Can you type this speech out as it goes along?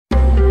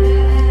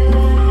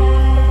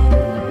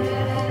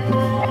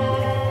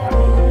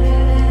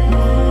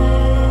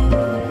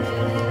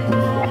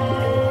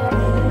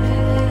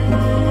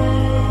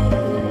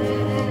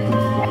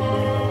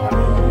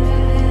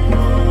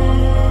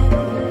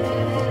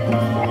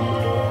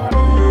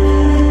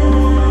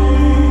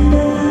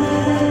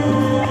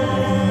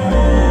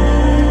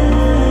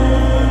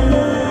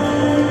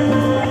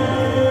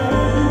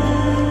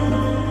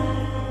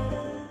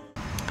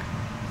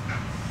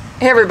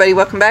Hey everybody,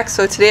 welcome back.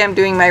 So today I'm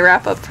doing my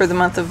wrap up for the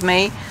month of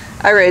May.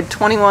 I read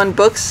 21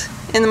 books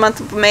in the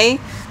month of May.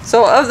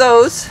 So of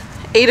those,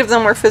 8 of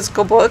them were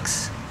physical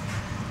books,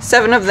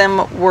 7 of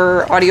them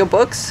were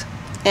audiobooks,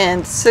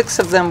 and 6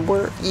 of them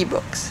were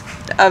ebooks.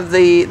 Of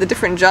the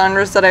different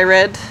genres that I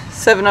read,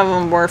 7 of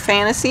them were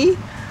fantasy,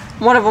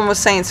 1 of them was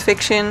science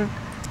fiction,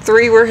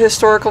 3 were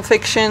historical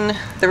fiction,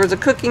 there was a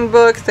cooking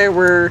book, there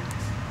were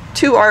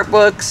 2 art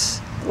books,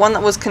 1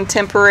 that was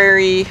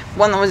contemporary,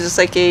 1 that was just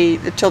like a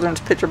children's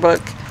picture book.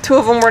 2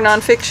 of them were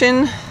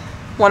nonfiction,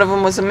 1 of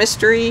them was a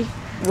mystery,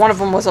 1 of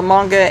them was a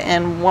manga,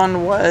 and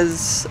 1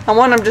 was...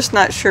 one I'm just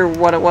not sure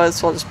what it was,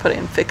 so I'll just put it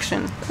in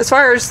fiction. As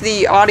far as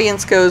the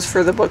audience goes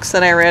for the books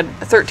that I read,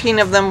 13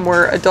 of them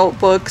were adult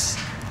books,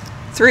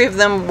 3 of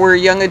them were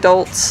young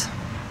adults,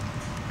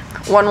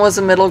 1 was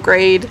a middle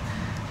grade,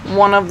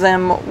 1 of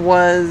them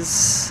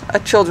was a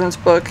children's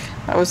book,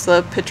 that was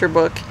the picture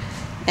book,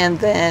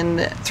 and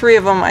then 3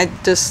 of them I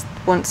just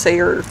wouldn't say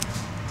are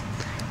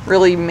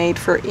really made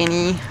for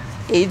any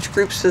age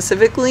group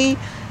specifically,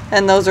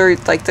 and those are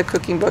like the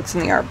cooking books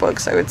and the art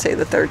books. I would say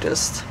that they're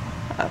just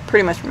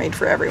pretty much made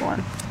for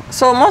everyone.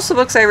 So most of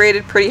the books I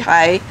rated pretty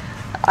high.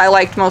 I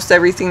liked most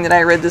everything that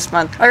I read this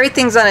month. I rate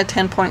things on a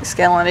 10-point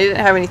scale, and I didn't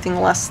have anything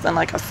less than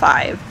like a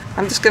 5.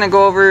 I'm just going to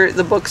go over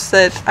the books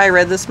that I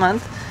read this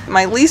month.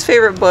 My least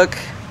favorite book,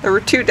 there were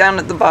 2 down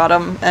at the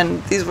bottom,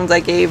 and these ones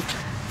I gave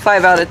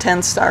 5 out of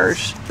 10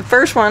 stars. The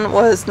first one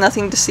was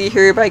Nothing to See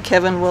Here by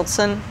Kevin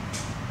Wilson.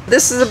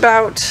 This is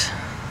about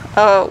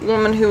a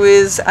woman who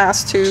is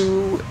asked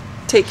to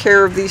take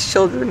care of these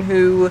children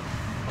who,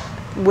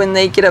 when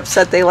they get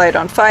upset, they light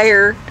on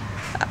fire.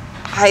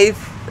 I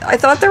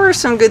thought there were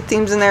some good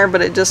themes in there,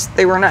 but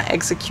they were not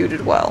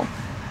executed well.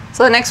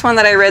 So the next one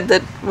that I read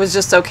that was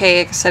just okay,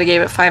 like I said, I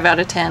gave it 5 out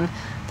of 10.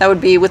 That would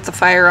be With the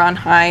Fire on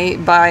High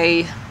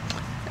by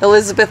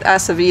Elizabeth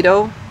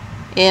Acevedo.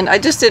 And I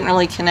just didn't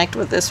really connect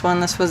with this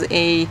one. This was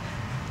a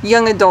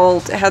young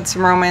adult. It had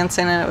some romance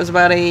in it. It was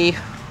about a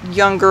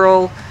young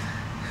girl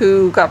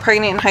who got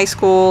pregnant in high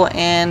school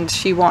and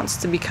she wants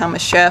to become a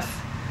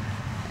chef.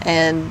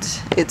 And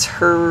it's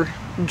her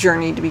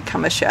journey to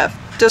become a chef.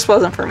 Just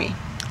wasn't for me.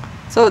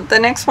 So the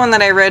next one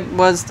that I read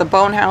was The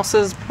Bone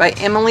Houses by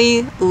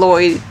Emily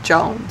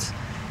Lloyd-Jones.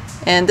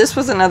 And this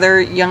was another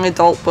young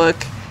adult book.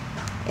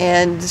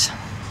 And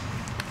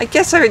I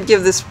guess I would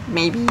give this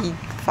maybe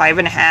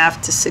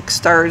 5.5 to 6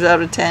 stars out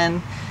of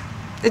 10.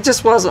 It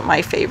just wasn't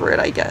my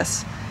favorite, I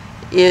guess.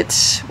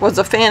 It was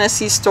a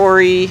fantasy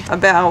story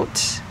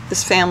about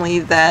this family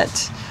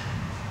that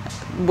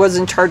was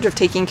in charge of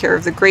taking care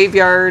of the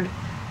graveyard,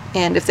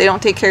 and if they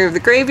don't take care of the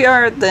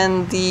graveyard,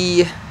 then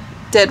the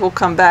dead will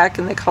come back,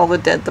 and they call the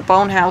dead the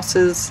Bone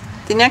Houses.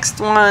 The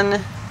next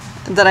one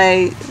that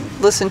I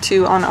listened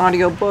to on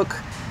audiobook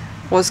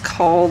was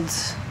called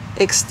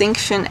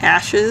Extinction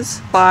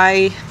Ashes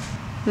by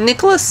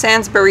Nicholas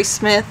Sansbury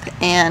Smith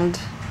and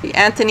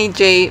Anthony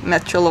J.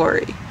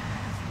 Melchiorri.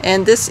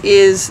 And this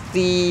is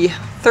the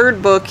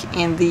 3rd book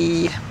in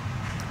the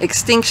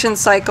Extinction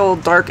cycle,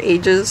 Dark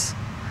Ages.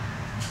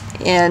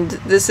 And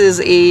this is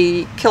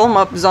a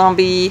kill-em-up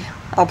zombie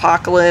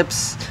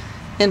apocalypse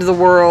into the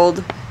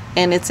world,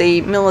 and it's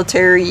a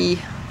military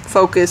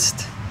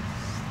focused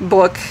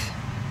book,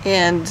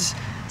 and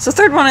it's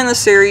the 3rd one in the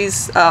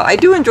series. I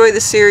do enjoy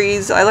the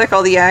series. I like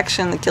all the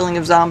action, the killing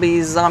of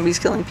zombies, zombies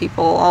killing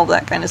people, all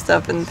that kind of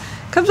stuff, and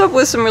comes up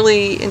with some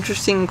really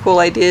interesting, cool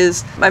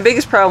ideas. My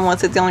biggest problem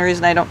with it, the only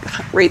reason I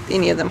don't rate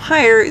any of them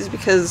higher, is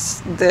because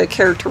the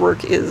character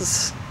work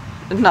is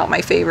not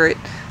my favorite.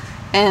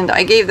 And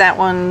I gave that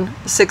one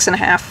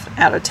 6.5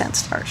 out of 10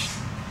 stars.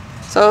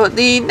 So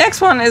the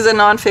next one is a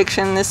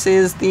nonfiction. This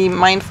is the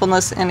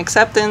Mindfulness and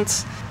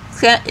Acceptance,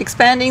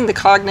 Expanding the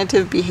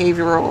Cognitive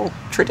Behavioral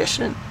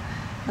Tradition.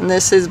 And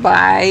this is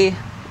by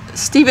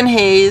Stephen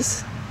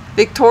Hayes,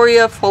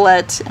 Victoria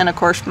Follette, and of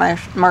course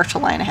Marsha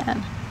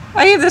Linehan.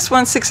 I gave this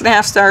one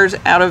 6.5 stars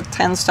out of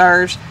 10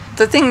 stars.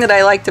 The thing that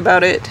I liked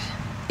about it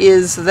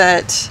is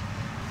that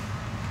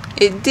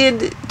it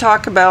did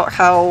talk about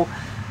how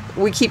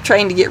we keep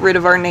trying to get rid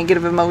of our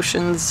negative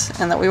emotions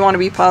and that we want to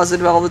be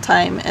positive all the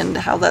time, and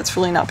how that's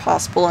really not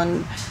possible,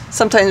 and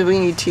sometimes we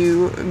need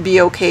to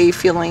be okay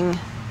feeling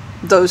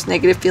those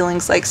negative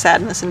feelings like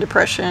sadness and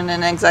depression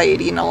and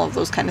anxiety and all of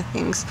those kind of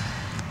things.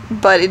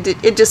 But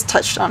it just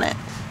touched on it.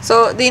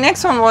 So the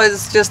next one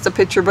was just a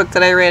picture book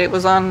that I read. It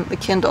was on the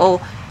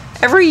Kindle.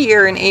 Every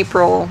year in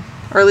April,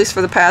 or at least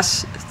for the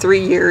past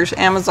 3 years,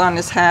 Amazon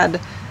has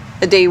had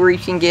a day where you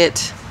can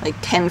get like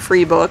 10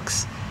 free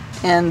books,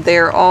 and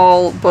they're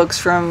all books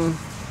from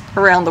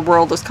around the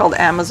world. It's called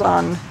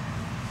Amazon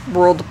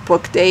World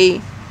Book Day,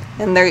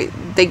 and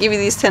they give you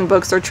these 10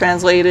 books. They're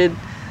translated.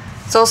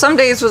 So some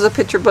days was a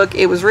picture book.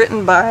 It was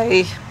written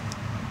by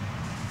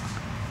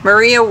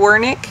Maria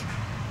Warnicke,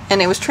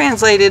 and it was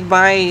translated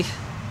by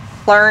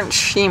Lawrence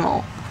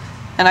Schimmel.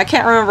 And I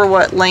can't remember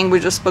what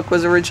language this book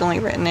was originally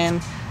written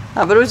in,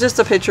 but it was just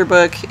a picture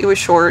book. It was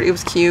short, it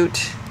was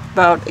cute,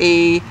 about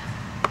a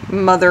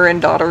mother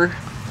and daughter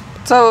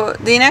So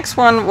the next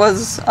one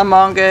was a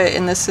manga,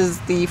 and this is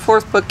the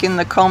 4th book in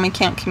the Komi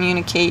Can't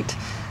Communicate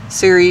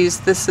series.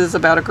 This is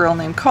about a girl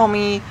named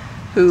Komi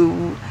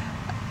who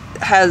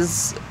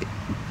has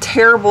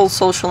terrible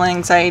social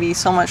anxiety,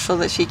 so much so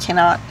that she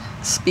cannot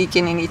speak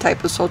in any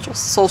type of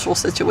social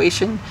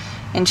situation,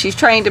 and she's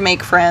trying to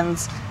make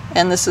friends,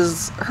 and this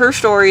is her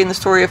story and the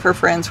story of her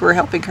friends who are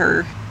helping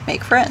her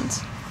make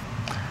friends.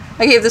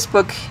 I gave this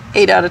book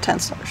 8 out of 10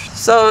 stars.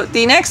 So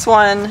the next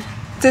one,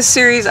 this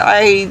series,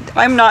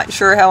 I'm not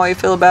sure how I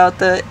feel about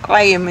that.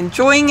 I am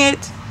enjoying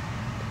it,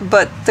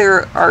 but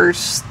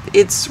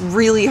it's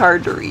really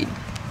hard to read.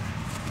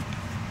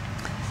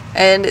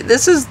 And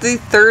this is the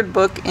 3rd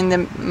book in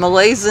the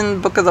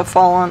Malaysian Book of the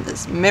Fallen.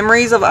 This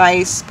Memories of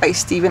Ice by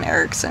Steven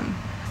Erikson.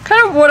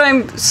 Kind of what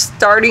I'm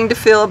starting to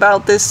feel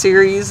about this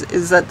series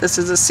is that this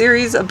is a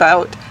series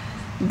about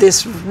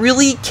this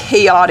really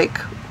chaotic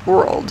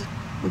world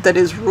that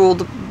is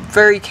ruled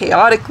very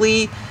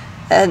chaotically,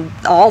 and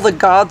all the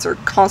gods are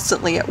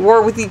constantly at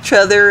war with each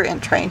other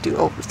and trying to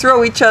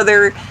overthrow each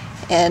other,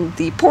 and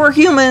the poor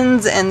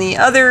humans and the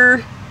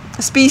other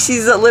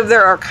species that live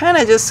there are kind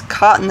of just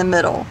caught in the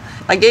middle.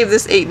 I gave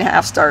this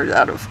 8.5 stars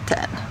out of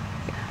 10.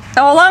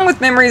 Now, along with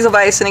Memories of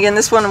Ice, and again,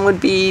 this one would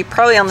be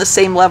probably on the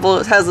same level,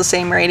 it has the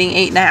same rating,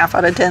 8.5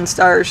 out of 10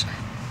 stars.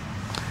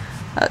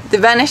 The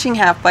Vanishing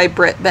Half by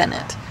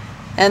Bennett.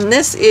 And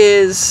this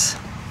is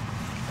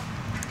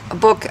a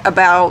book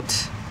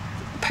about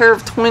a pair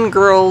of twin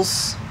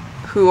girls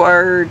who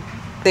are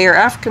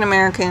African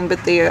American,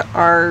 but they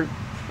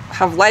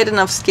have light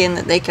enough skin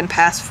that they can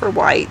pass for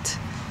white.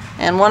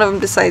 And one of them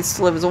decides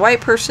to live as a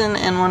white person,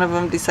 and one of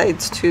them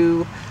decides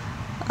to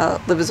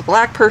live as a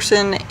black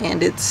person,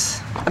 and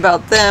it's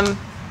about them.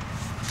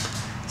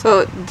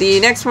 So the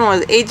next one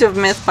was Age of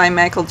Myth by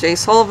Michael J.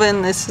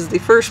 Sullivan. This is the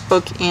 1st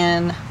book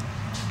in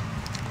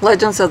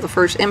Legends of the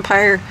First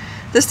Empire.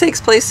 This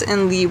takes place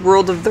in the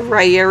world of the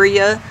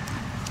Raya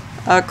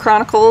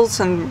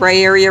Chronicles and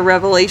Raya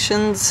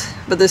Revelations,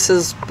 but this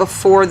is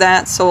before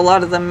that, so a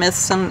lot of the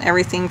myths and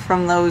everything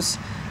from those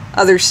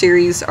other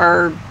series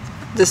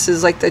this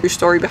is like the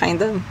story behind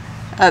them.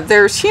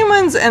 There's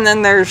humans, and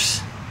then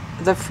there's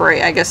the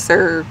Frey. I guess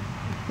they're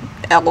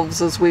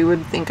elves as we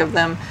would think of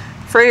them.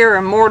 Frey are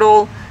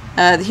immortal.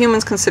 The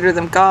humans consider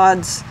them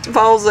gods. It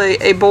follows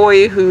a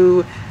boy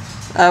who,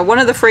 one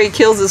of the Frey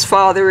kills his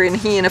father, and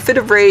he, in a fit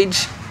of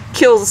rage,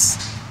 kills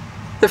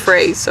the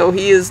Frey. So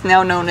he is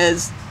now known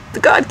as the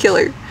God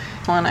Killer.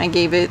 I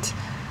gave it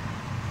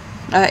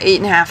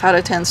 8.5 out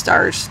of 10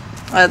 stars.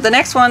 The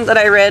next one that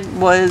I read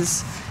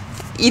was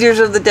Eaters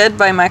of the Dead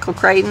by Michael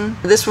Crichton.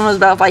 This one was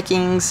about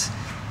Vikings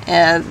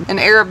and an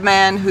Arab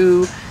man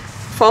who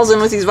falls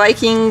in with these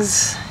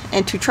Vikings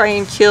and to try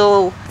and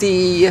kill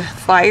the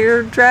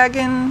fire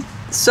dragon.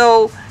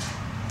 So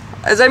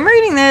as I'm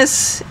reading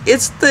this,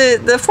 it's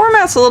the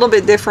format's a little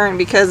bit different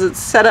because it's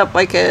set up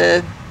like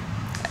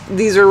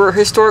these are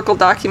historical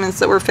documents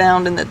that were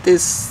found, and that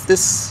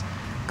this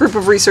group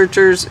of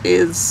researchers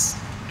is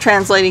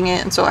translating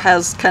it, and so it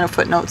has kind of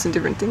footnotes and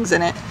different things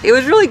in it. It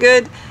was really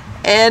good.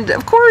 And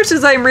of course,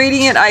 as I'm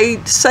reading it,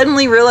 I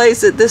suddenly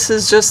realized that this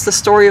is just the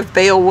story of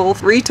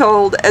Beowulf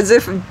retold as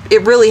if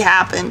it really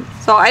happened.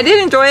 So I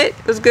did enjoy it.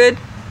 It was good.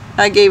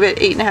 I gave it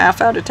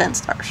 8.5 out of 10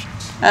 stars.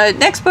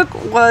 Next book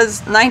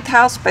was Ninth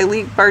House by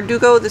Leigh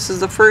Bardugo. This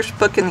is the 1st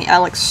book in the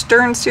Alex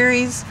Stern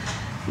series.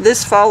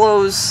 This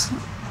follows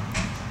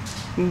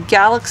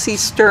Galaxy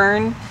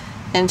Stern,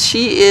 and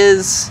she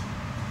is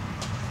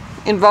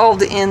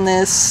involved in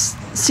this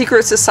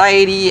secret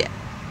society,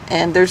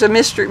 and there's a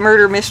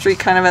murder mystery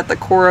kind of at the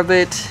core of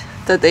it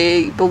that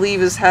they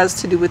believe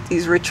has to do with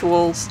these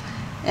rituals,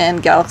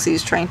 and Galaxy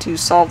is trying to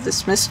solve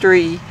this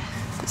mystery.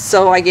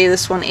 So I gave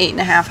this one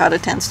 8.5 out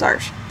of 10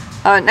 stars.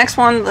 Next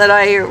one that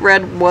I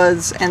read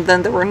was And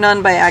Then There Were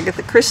None by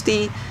Agatha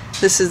Christie.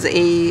 This is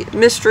a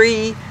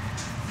mystery.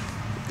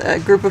 A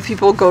group of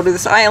people go to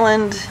this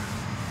island,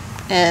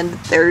 and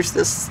there's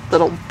this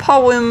little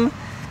poem.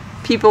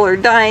 People are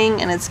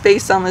dying, and it's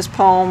based on this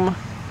poem.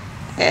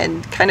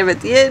 And kind of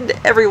at the end,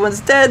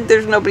 everyone's dead.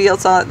 There's nobody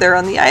else out there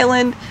on the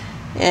island.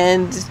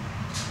 And,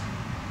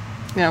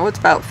 you know, it's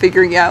about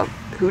figuring out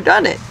who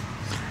done it.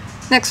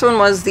 Next one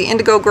was The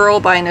Indigo Girl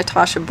by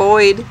Natasha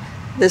Boyd.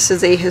 This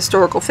is a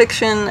historical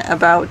fiction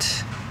about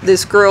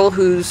this girl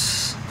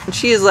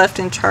she is left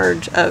in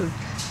charge of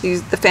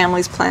the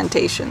family's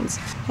plantations.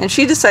 And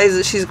she decides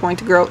that she's going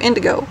to grow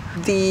indigo.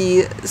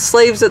 The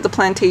slaves at the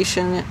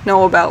plantation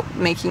know about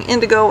making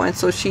indigo, and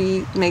so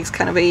she makes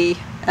kind of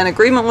an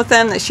agreement with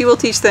them that she will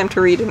teach them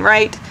to read and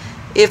write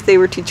if they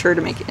would teach her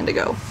to make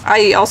indigo.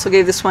 I also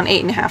gave this one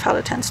 8.5 out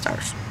of 10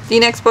 stars. The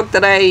next book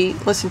that I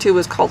listened to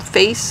was called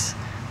Face,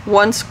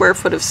 1 Square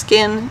Foot of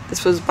Skin.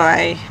 This was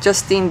by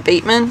Justine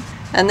Bateman,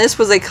 and this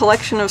was a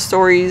collection of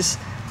stories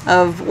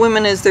of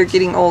women as they're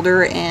getting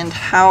older and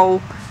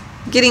how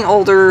getting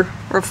older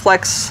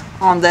reflects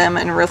on them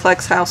and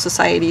reflects how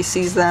society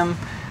sees them.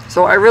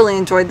 So I really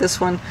enjoyed this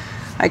one.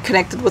 I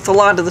connected with a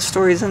lot of the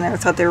stories in there. I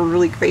thought they were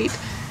really great.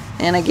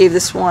 and I gave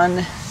this one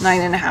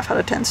 9.5 out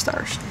of 10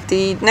 stars.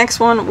 The next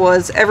one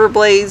was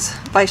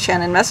Everblaze by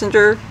Shannon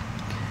Messenger.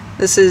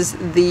 This is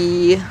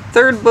the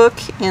third book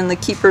in the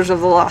Keepers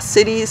of the Lost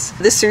Cities.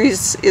 This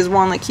series is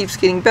one that keeps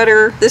getting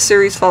better. This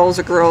series follows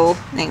a girl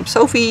named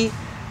Sophie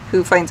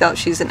who finds out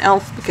she's an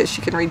elf because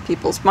she can read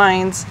people's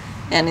minds,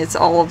 and it's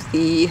all of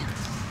the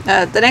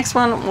next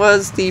one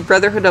was the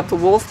Brotherhood of the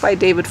Wolf by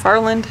David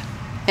Farland,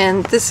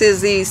 and this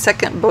is the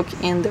second book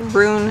in the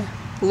Rune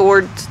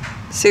Lord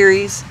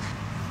series.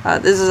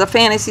 This is a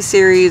fantasy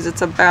series.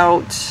 It's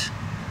about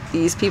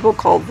these people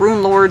called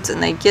Rune Lords,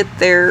 and they get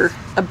their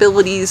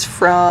abilities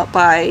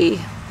by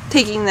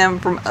taking them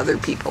from other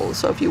people.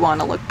 So if you want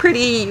to look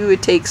pretty, you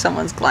would take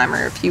someone's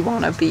glamour. If you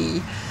want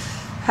to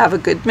have a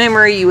good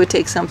memory, you would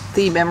take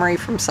the memory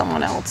from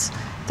someone else.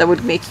 That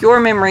would make your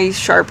memory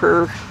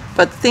sharper.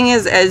 But the thing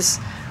is,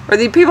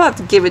 the people have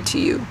to give it to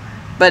you,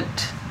 but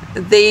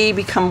they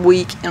become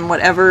weak in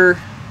whatever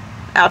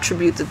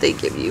attribute that they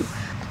give you.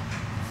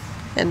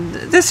 And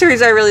this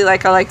series I really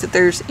like. I like that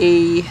there's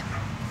a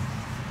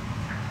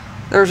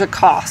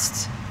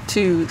cost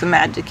to the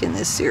magic in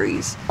this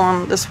series.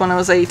 This one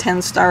was a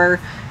 10 star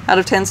out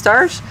of 10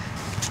 stars.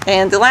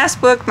 And the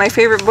last book, my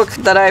favorite book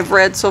that I've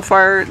read so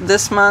far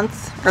this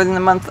month, or in the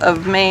month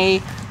of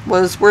May,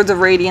 was Words of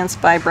Radiance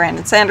by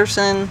Brandon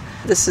Sanderson.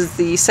 This is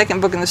the second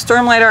book in the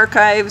Stormlight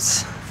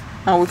Archives.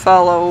 We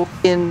follow,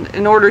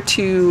 in order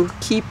to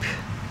keep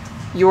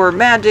your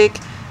magic,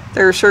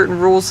 there are certain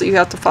rules that you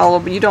have to follow,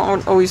 but you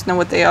don't always know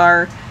what they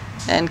are.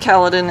 And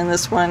Kaladin in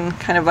this one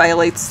kind of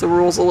violates the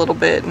rules a little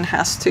bit and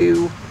has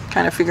to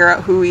kind of figure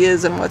out who he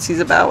is and what he's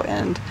about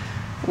and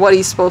what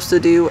he's supposed to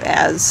do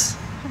as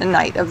a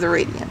Knight of the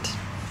Radiant.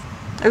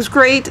 It was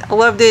great. I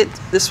loved it.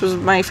 This was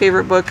my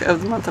favorite book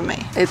of the month of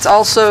May. It's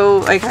also,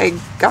 like, I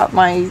got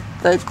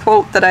the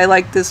quote that I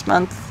liked this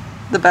month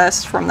the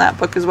best from that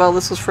book as well.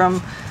 This was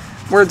from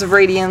Words of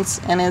Radiance,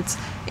 and it's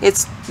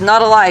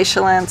not a lie,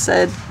 Shallan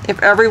said,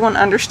 if everyone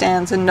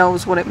understands and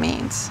knows what it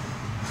means.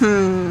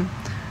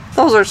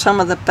 Those are some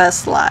of the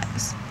best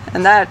lies.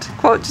 And that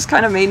quote just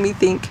kind of made me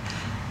think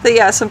that,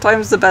 yeah,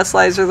 sometimes the best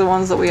lies are the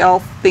ones that we all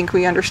think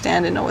we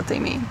understand and know what they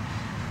mean.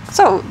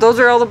 So, those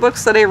are all the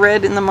books that I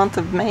read in the month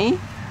of May.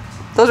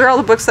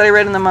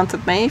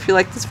 If you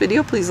like this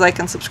video, please like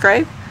and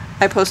subscribe.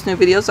 I post new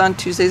videos on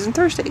Tuesdays and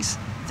Thursdays.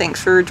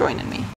 Thanks for joining me.